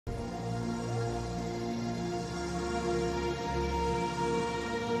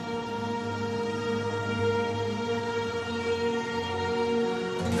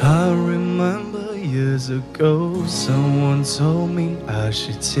remember years ago, someone told me I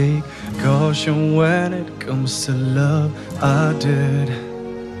should take caution when it comes to love. I did.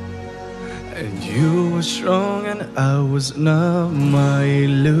 And you were strong and I was not. My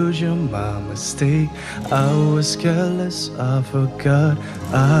illusion, my mistake. I was careless, I forgot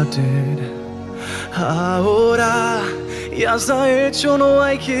I did. Ahora ya está hecho, no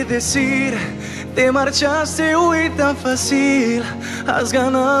hay que decir. Te marchaste hoy tan fácil. Has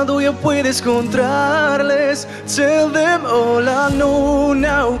ganado, ya puedes contarles. Tell them all I know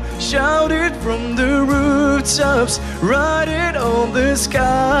now. Shout it from the rooftops. Write it on the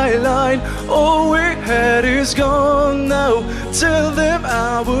skyline. All we had is gone now. Tell them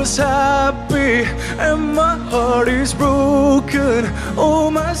I was happy and my heart is broken. All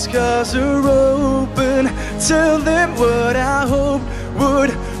my scars are open. Tell them what I hope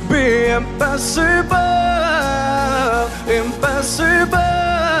would be impossible, impossible,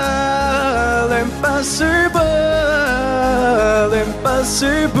 impossible,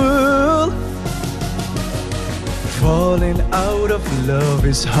 impossible. Falling out of love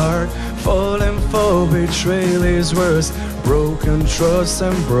is hard. Falling for betrayal is worse. Broken trust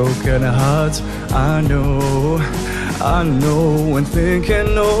and broken hearts. I know, and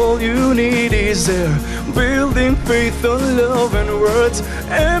thinking all you need is there. Building faith on love and words.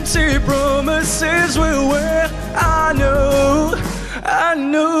 Empty promises will wear. I know,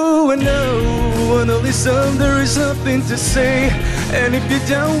 and only some there is nothing to say. And if you're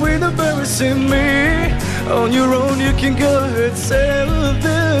down with embarrassing me, on your own you can go ahead.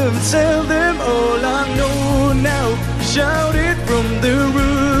 Tell them all I know now. Shout it from the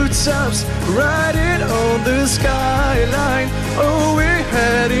rooftops. Write it on the skyline. All we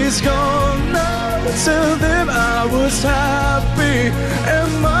had is gone now. Tell them I was happy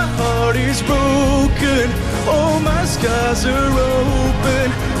and my heart is broken. All my scars are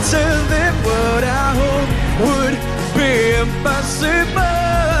open. Tell them what I hope would be impossible.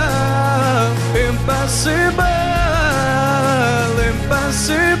 Impossible,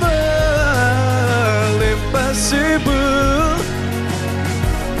 impossible, impossible.